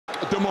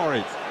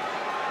Damori.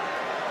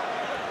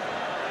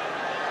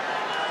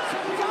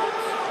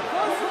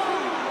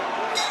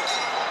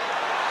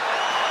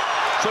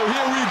 So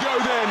here we go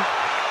then.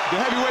 The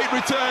heavyweight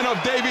return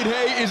of David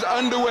Haye is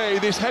underway.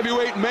 This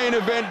heavyweight main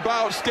event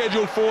bout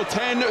scheduled for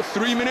 10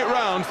 3-minute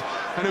rounds.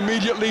 And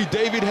immediately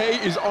David Haye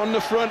is on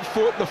the front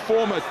foot, the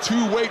former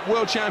two-weight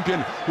world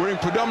champion, wearing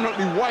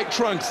predominantly white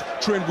trunks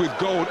trimmed with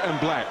gold and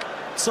black.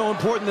 So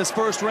important this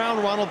first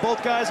round, Ronald.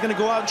 Both guys going to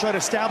go out and try to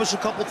establish a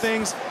couple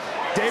things.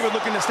 David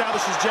looking to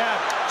establish his jab.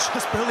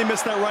 Just barely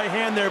missed that right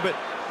hand there, but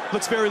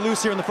looks very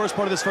loose here in the first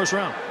part of this first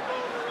round.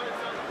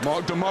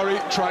 Mark Damori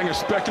trying a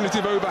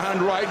speculative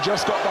overhand right,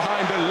 just got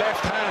behind the left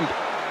hand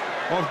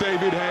of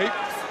David Haye.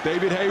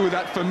 David Haye with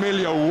that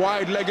familiar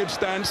wide-legged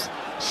stance,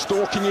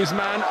 stalking his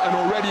man, and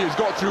already has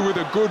got through with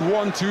a good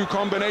 1-2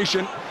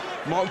 combination.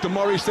 Mark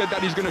Damori said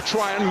that he's going to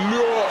try and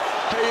lure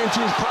Haye into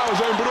his power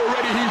zone, but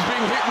already he's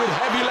being hit with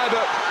heavy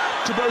leather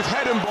to both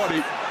head and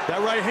body.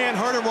 That right hand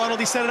hurt him, Ronald.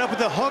 He set it up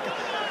with a hook.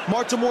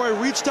 Mark Damori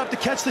reached up to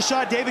catch the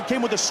shot. David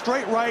came with a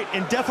straight right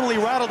and definitely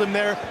rattled him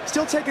there.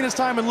 Still taking his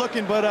time and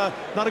looking, but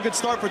not a good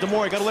start for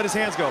Damori. Got to let his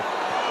hands go.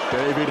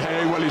 David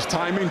Haye, well, his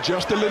timing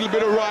just a little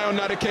bit awry on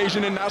that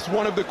occasion, and that's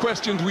one of the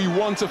questions we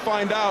want to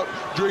find out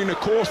during the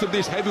course of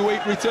this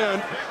heavyweight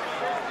return.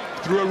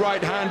 Threw a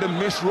right hand and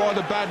missed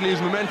rather badly,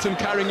 his momentum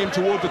carrying him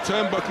toward the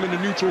turnbuckle in the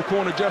neutral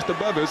corner just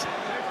above us.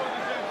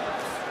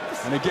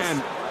 And again,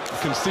 you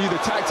can see the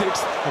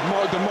tactics of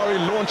Mark Damori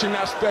launching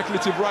that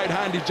speculative right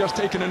hand. He's just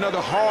taken another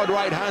hard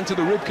right hand to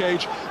the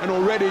ribcage, and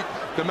already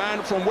the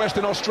man from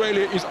Western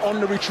Australia is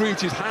on the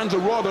retreat. His hands are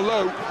rather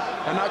low,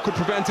 and that could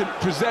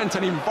present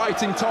an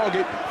inviting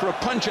target for a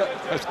puncher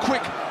as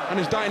quick and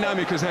as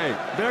dynamic as Haye.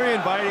 Very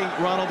inviting,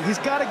 Ronald. He's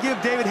got to give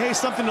David Haye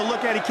something to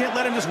look at. He can't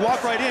let him just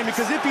walk right in,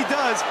 because if he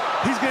does,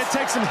 he's going to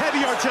take some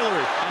heavy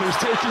artillery. And he's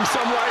taking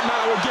some right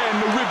now. Again,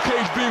 the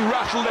ribcage being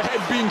rattled, the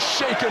head being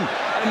shaken,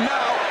 and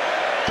now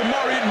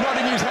Damori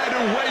nodding his head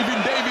and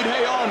waving David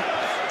Haye on.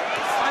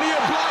 And he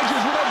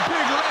obliges with a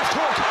big left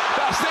hook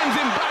that sends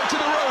him back to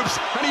the ropes,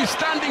 and he's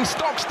standing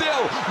stock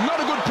still. Not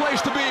a good place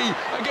to be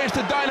against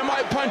a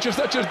dynamite puncher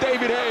such as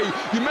David Haye.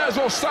 You may as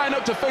well sign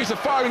up to face a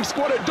firing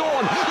squad at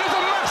dawn. There's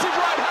a massive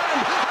right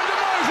hand, and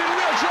Damori's in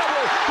real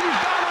trouble. He's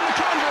down on the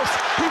canvas.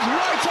 His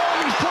right arm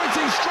is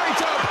pointing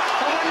straight up.